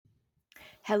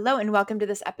Hello, and welcome to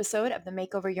this episode of the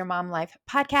Makeover Your Mom Life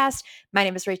podcast. My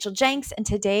name is Rachel Jenks, and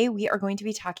today we are going to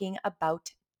be talking about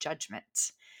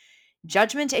judgment.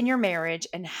 Judgment in your marriage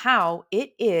and how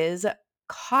it is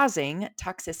causing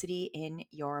toxicity in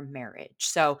your marriage.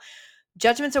 So,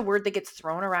 judgment's a word that gets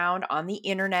thrown around on the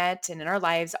internet and in our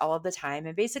lives all of the time.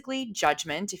 And basically,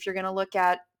 judgment, if you're going to look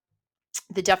at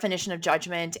the definition of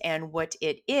judgment and what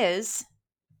it is,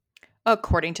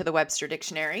 according to the Webster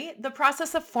Dictionary, the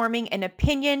process of forming an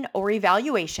opinion or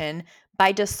evaluation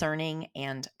by discerning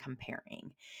and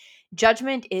comparing.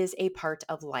 Judgment is a part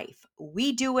of life.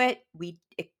 We do it. We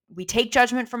take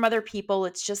judgment from other people.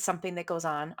 It's just something that goes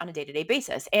on a day-to-day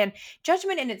basis. And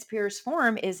judgment in its purest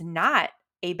form is not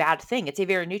a bad thing. It's a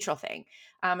very neutral thing.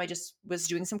 I just was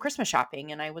doing some Christmas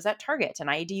shopping and I was at Target and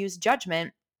I had to use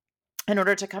judgment in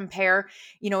order to compare,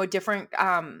 a different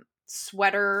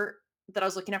sweater that I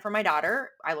was looking at for my daughter.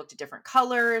 I looked at different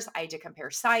colors. I had to compare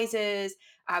sizes.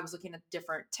 I was looking at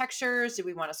different textures. Do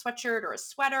we want a sweatshirt or a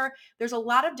sweater? There's a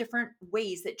lot of different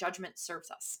ways that judgment serves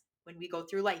us. When we go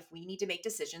through life, we need to make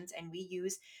decisions and we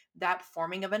use that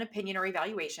forming of an opinion or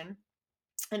evaluation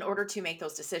in order to make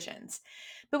those decisions.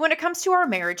 But when it comes to our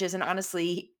marriages and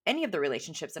honestly, any of the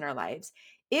relationships in our lives,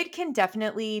 it can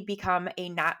definitely become a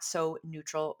not so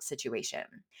neutral situation.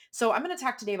 So, I'm going to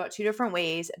talk today about two different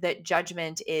ways that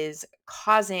judgment is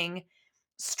causing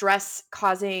stress,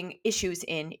 causing issues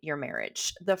in your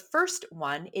marriage. The first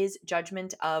one is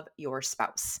judgment of your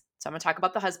spouse. So, I'm going to talk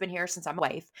about the husband here since I'm a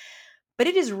wife, but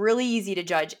it is really easy to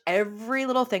judge every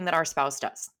little thing that our spouse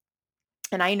does.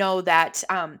 And I know that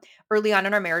early on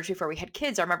in our marriage, before we had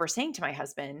kids, I remember saying to my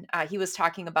husband, he was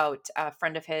talking about a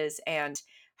friend of his and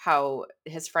how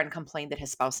his friend complained that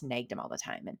his spouse nagged him all the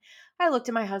time. And I looked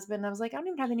at my husband and I was like, I don't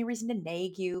even have any reason to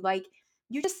nag you. Like,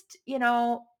 you just,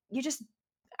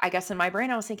 I guess in my brain,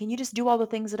 I was thinking, you just do all the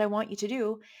things that I want you to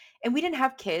do. And we didn't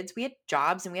have kids. We had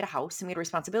jobs and we had a house and we had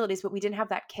responsibilities, but we didn't have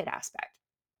that kid aspect.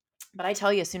 But I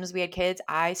tell you, as soon as we had kids,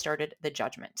 I started the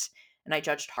judgment and I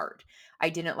judged hard. I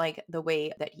didn't like the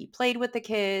way that he played with the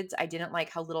kids. I didn't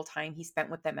like how little time he spent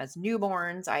with them as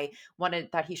newborns. I wanted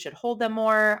that he should hold them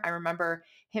more. I remember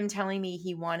him telling me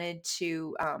he wanted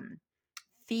to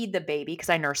feed the baby because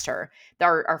I nursed her,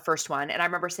 our first one. And I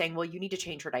remember saying, well, you need to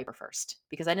change her diaper first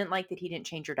because I didn't like that he didn't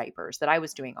change her diapers, that I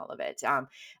was doing all of it.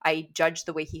 I judged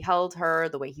the way he held her,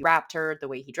 the way he wrapped her, the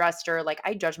way he dressed her. Like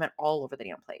I judgment all over the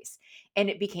damn place. And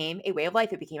it became a way of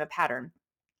life. It became a pattern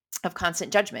of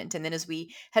constant judgment. And then as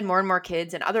we had more and more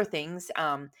kids and other things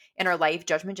in our life,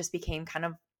 judgment just became kind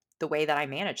of the way that I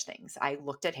managed things. I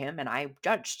looked at him and I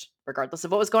judged, regardless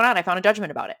of what was going on. I found a judgment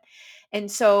about it.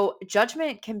 And so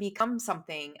judgment can become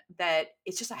something that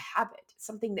it's just a habit,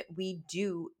 something that we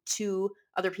do to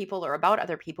other people or about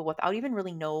other people without even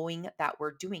really knowing that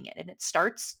we're doing it. And it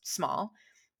starts small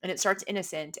and it starts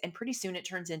innocent. And pretty soon it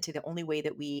turns into the only way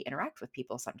that we interact with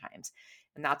people sometimes.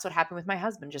 And that's what happened with my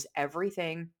husband. Just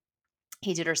everything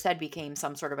he did or said became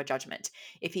some sort of a judgment.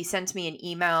 If he sent me an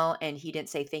email and he didn't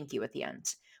say thank you at the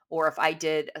end, or if I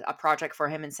did a project for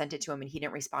him and sent it to him and he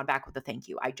didn't respond back with a thank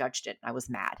you, I judged it. I was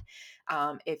mad.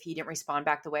 If he didn't respond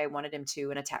back the way I wanted him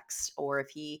to in a text, or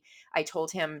if I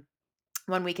told him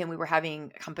one weekend we were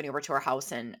having company over to our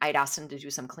house and I'd asked him to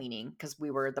do some cleaning because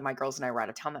my girls and I were out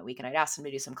of town that week and I'd asked him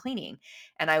to do some cleaning.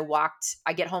 And I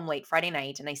get home late Friday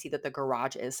night and I see that the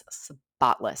garage is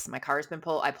spotless. My car has been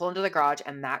pulled. I pull into the garage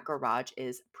and that garage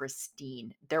is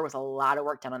pristine. There was a lot of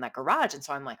work done on that garage. And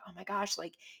so I'm like, oh my gosh,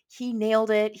 like he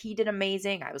nailed it. He did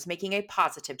amazing. I was making a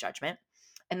positive judgment.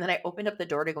 And then I opened up the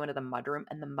door to go into the mudroom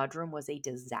and the mudroom was a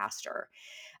disaster.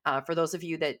 For those of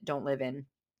you that don't live in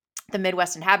the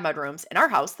Midwest and have mudrooms. In our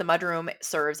house, the mudroom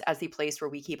serves as the place where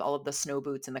we keep all of the snow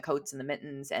boots and the coats and the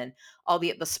mittens and all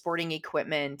the sporting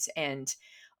equipment and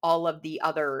all of the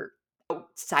other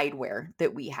outside wear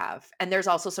that we have. And there's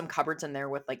also some cupboards in there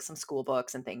with like some school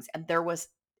books and things. And it was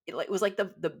like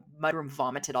the mudroom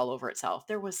vomited all over itself.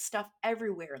 There was stuff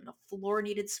everywhere and the floor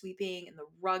needed sweeping and the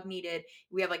rug needed.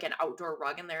 We have like an outdoor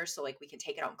rug in there so like we can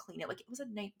take it out and clean it. Like it was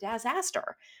a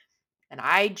disaster. And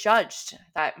I judged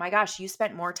that, my gosh, you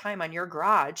spent more time on your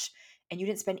garage and you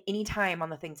didn't spend any time on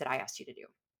the things that I asked you to do.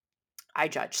 I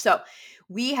judge. So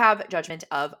we have judgment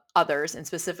of others, and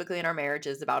specifically in our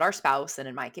marriages about our spouse. And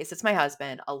in my case, it's my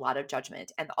husband, a lot of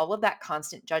judgment. And all of that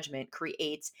constant judgment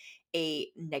creates a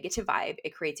negative vibe.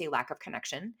 It creates a lack of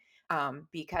connection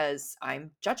because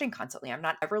I'm judging constantly. I'm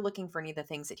not ever looking for any of the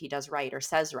things that he does right or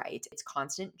says right. It's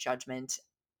constant judgment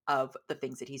of the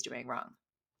things that he's doing wrong.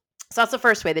 So that's the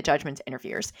first way that judgment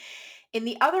interferes. And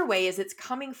the other way is it's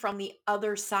coming from the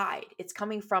other side. It's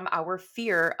coming from our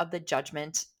fear of the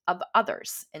judgment of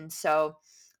others. And so,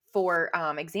 for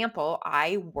example,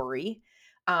 I worry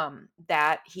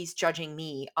that he's judging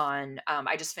me on.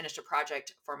 I just finished a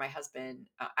project for my husband.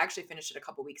 I actually finished it a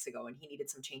couple weeks ago, and he needed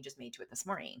some changes made to it this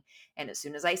morning. And as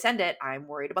soon as I send it, I'm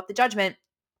worried about the judgment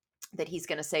that he's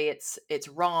going to say it's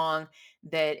wrong,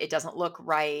 that it doesn't look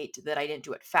right, that I didn't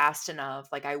do it fast enough.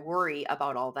 Like, I worry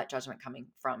about all that judgment coming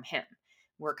from him.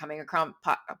 We're coming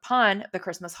upon the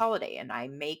Christmas holiday, and I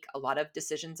make a lot of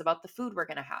decisions about the food we're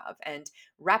going to have and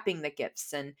wrapping the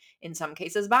gifts, and in some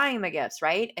cases buying the gifts,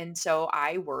 right? And so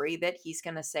I worry that he's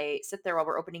going to sit there while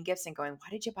we're opening gifts and going, why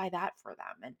did you buy that for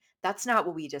them? And that's not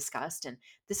what we discussed, and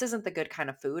this isn't the good kind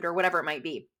of food, or whatever it might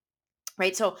be.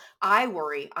 Right. So I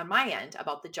worry on my end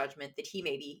about the judgment that he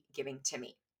may be giving to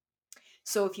me.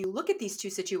 So if you look at these two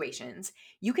situations,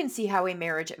 you can see how a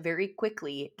marriage very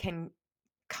quickly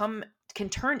come can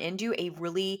turn into a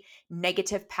really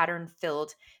negative pattern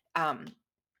filled um,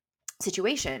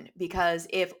 situation, because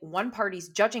if one party's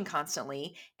judging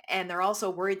constantly and they're also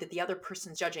worried that the other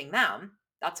person's judging them,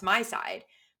 that's my side.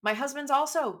 My husband's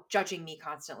also judging me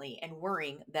constantly and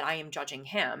worrying that I am judging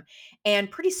him.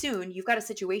 And pretty soon you've got a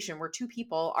situation where two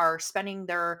people are spending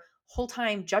their whole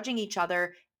time judging each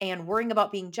other and worrying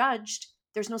about being judged.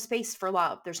 There's no space for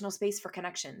love. There's no space for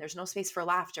connection. There's no space for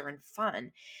laughter and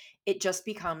fun. It just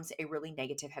becomes a really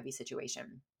negative, heavy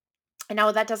situation. And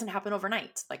now that doesn't happen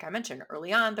overnight. Like I mentioned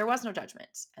early on, there was no judgment.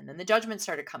 And then the judgment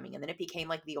started coming. And then it became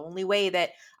like the only way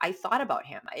that I thought about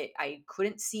him. I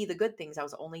couldn't see the good things. I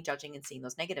was only judging and seeing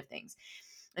those negative things.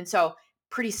 And so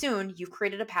pretty soon you've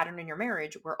created a pattern in your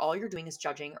marriage where all you're doing is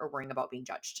judging or worrying about being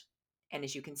judged. And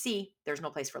as you can see, there's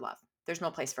no place for love. There's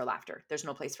no place for laughter. There's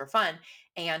no place for fun.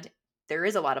 And there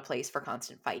is a lot of place for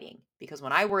constant fighting, because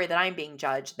when I worry that I'm being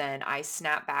judged, then I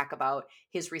snap back about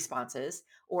his responses.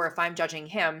 Or if I'm judging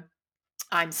him,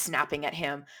 I'm snapping at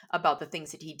him about the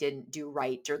things that he didn't do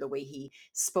right, or the way he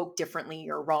spoke differently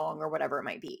or wrong, or whatever it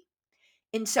might be.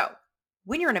 And so,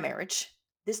 when you're in a marriage,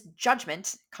 this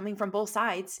judgment coming from both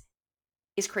sides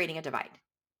is creating a divide.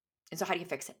 And so, how do you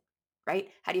fix it? Right?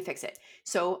 How do you fix it?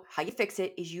 So, how you fix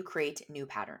it is you create new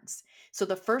patterns. So,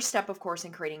 the first step, of course,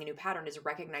 in creating a new pattern is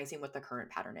recognizing what the current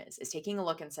pattern is taking a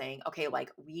look and saying, okay,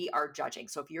 like, we are judging.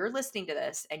 So, if you're listening to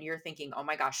this and you're thinking, oh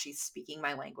my gosh, she's speaking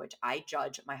my language, I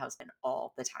judge my husband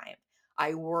all the time.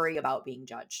 I worry about being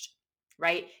judged.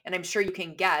 Right. And I'm sure you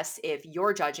can guess, if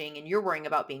you're judging and you're worrying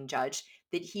about being judged,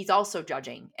 that he's also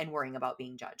judging and worrying about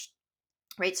being judged.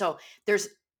 Right. So,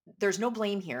 there's no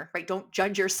blame here, right? Don't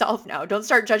judge yourself now. Don't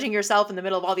start judging yourself in the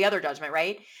middle of all the other judgment,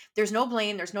 right? There's no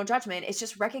blame, there's no judgment. It's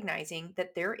just recognizing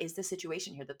that there is the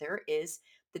situation here, that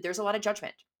there's a lot of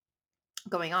judgment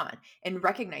going on, and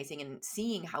recognizing and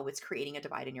seeing how it's creating a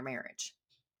divide in your marriage.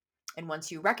 And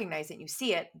once you recognize it and you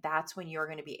see it, that's when you're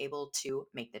going to be able to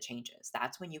make the changes.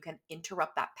 That's when you can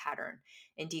interrupt that pattern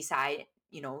and decide,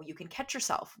 you can catch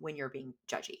yourself when you're being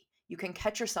judgy. You can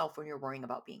catch yourself when you're worrying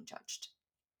about being judged.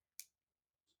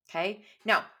 Okay.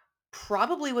 Now,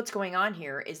 probably what's going on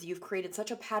here is you've created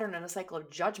such a pattern and a cycle of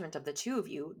judgment of the two of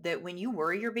you that when you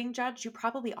worry you're being judged, you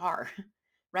probably are,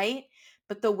 right?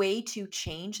 But the way to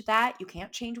change that, you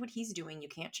can't change what he's doing, you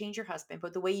can't change your husband,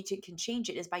 but the way you can change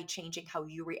it is by changing how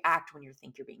you react when you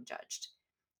think you're being judged.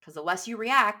 Because the less you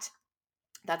react,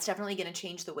 that's definitely going to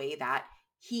change the way that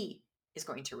he is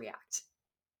going to react,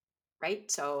 right?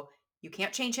 So you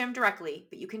can't change him directly,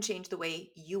 but you can change the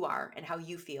way you are and how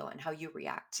you feel and how you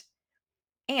react.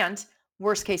 And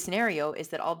worst case scenario is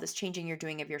that all this changing you're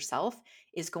doing of yourself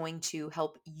is going to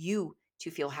help you to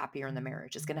feel happier in the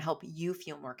marriage. It's going to help you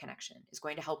feel more connection. It's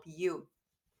going to help you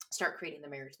start creating the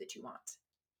marriage that you want.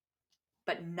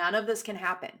 But none of this can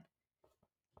happen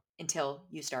until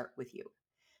you start with you.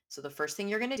 So the first thing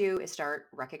you're going to do is start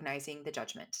recognizing the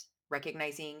judgment,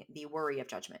 recognizing the worry of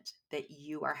judgment that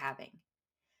you are having.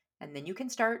 And then you can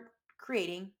start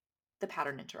creating the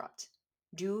pattern interrupt.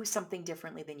 Do something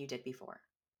differently than you did before.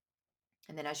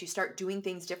 And then as you start doing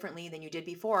things differently than you did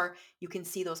before, you can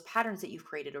see those patterns that you've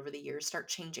created over the years start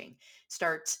changing,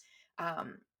 start,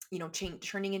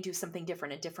 turning into something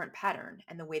different, a different pattern.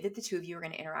 And the way that the two of you are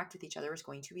going to interact with each other is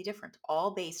going to be different,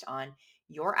 all based on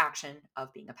your action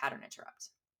of being a pattern interrupt.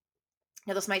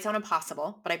 Now, this might sound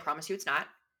impossible, but I promise you it's not.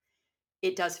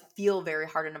 It does feel very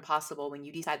hard and impossible when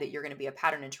you decide that you're going to be a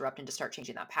pattern interrupt and to start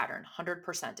changing that pattern.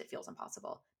 100% it feels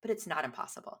impossible, but it's not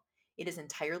impossible. It is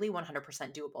entirely 100%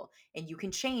 doable, and you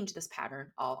can change this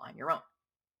pattern all on your own.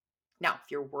 Now,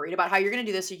 if you're worried about how you're going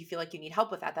to do this, or you feel like you need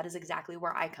help with that, that is exactly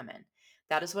where I come in.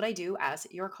 That is what I do as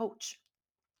your coach.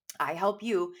 I help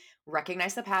you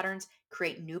recognize the patterns,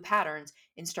 create new patterns,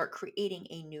 and start creating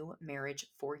a new marriage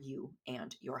for you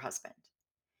and your husband.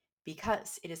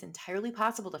 Because it is entirely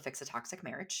possible to fix a toxic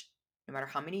marriage. no matter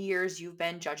how many years you've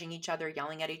been judging each other,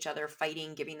 yelling at each other,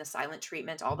 fighting, giving the silent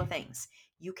treatment, all the things,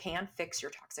 you can fix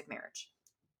your toxic marriage.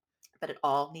 But it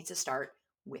all needs to start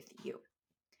with you.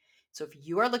 So if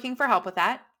you are looking for help with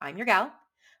that, I'm your gal.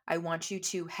 I want you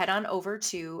to head on over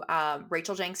to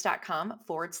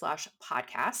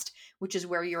racheljenks.com/podcast, which is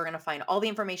where you're going to find all the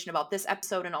information about this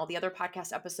episode and all the other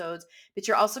podcast episodes. But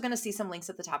you're also going to see some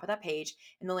links at the top of that page.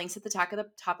 And the links at the top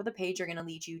of the page are going to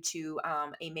lead you to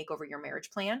a Makeover Your Marriage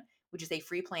plan, which is a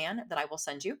free plan that I will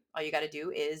send you. All you got to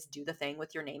do is do the thing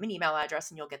with your name and email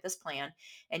address, and you'll get this plan.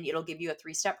 And it'll give you a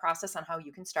 3-step process on how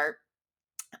you can start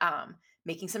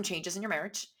making some changes in your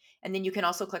marriage. And then you can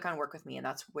also click on work with me, and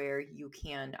that's where you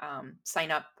can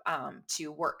sign up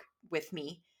to work with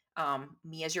me,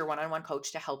 me as your one-on-one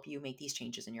coach to help you make these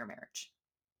changes in your marriage.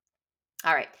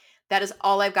 All right. That is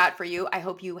all I've got for you. I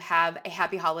hope you have a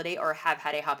happy holiday or have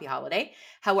had a happy holiday,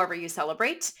 however you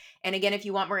celebrate. And again, if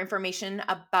you want more information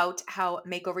about how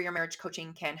Makeover Your Marriage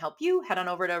coaching can help you, head on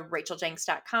over to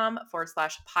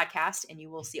racheljenks.com/podcast, and you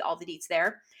will see all the deets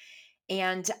there.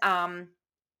 And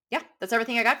yeah, that's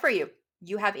everything I got for you.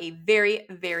 You have a very,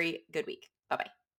 very good week. Bye-bye.